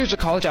Here's a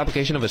college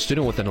application of a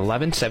student with an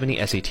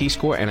 1170 SAT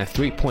score and a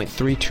 3.325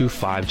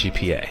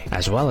 GPA,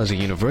 as well as the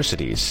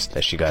universities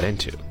that she got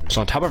into. So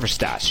on top of her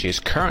stats, she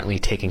is currently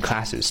taking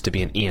classes to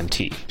be an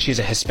EMT. She is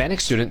a Hispanic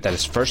student that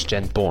is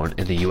first-gen born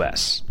in the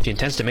US. She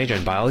intends to major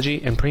in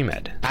biology and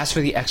pre-med. As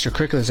for the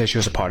extracurriculars that she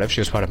was a part of, she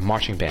was part of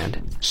marching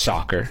band,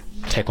 soccer,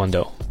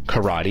 taekwondo,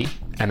 karate,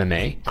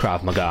 MMA,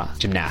 Krav Maga,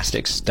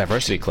 gymnastics,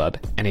 diversity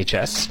club,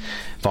 NHS,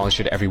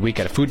 volunteered every week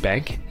at a food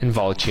bank, and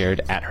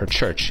volunteered at her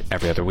church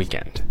every other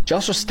weekend. She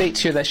also states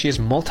here that she is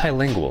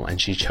multilingual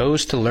and she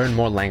chose to learn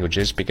more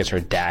languages because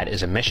her dad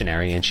is a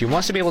missionary and she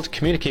wants to be able to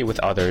communicate with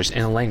others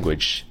in a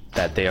language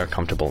that they are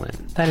comfortable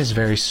in. That is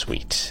very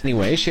sweet.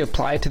 Anyway, she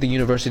applied to the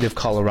University of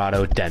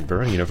Colorado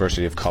Denver,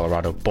 University of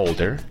Colorado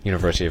Boulder,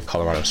 University of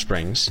Colorado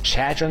Springs,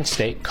 Chadron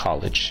State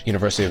College,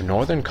 University of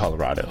Northern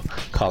Colorado,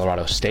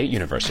 Colorado State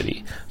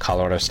University,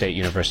 Colorado State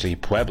University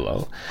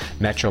Pueblo,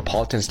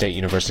 Metropolitan State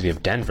University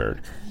of Denver,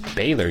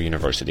 Baylor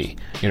University,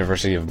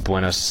 University of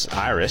Buenos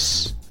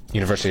Aires,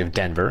 University of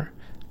Denver,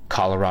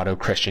 Colorado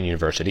Christian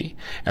University,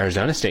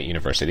 Arizona State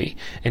University,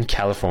 and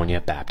California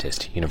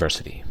Baptist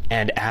University.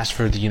 And as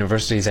for the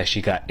universities that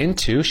she got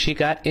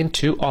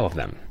into all of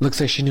them.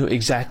 Looks like she knew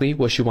exactly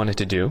what she wanted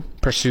to do,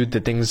 pursued the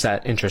things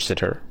that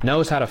interested her,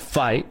 knows how to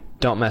fight.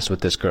 Don't mess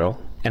with this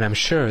girl. And I'm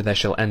sure that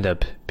she'll end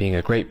up being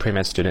a great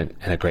pre-med student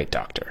and a great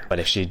doctor. But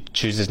if she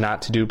chooses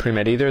not to do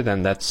pre-med either,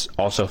 then that's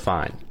also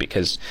fine,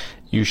 because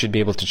you should be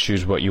able to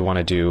choose what you want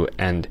to do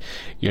and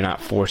you're not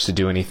forced to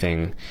do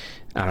anything.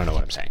 I don't know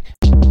what I'm saying.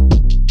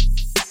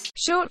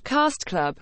 Short Cast Club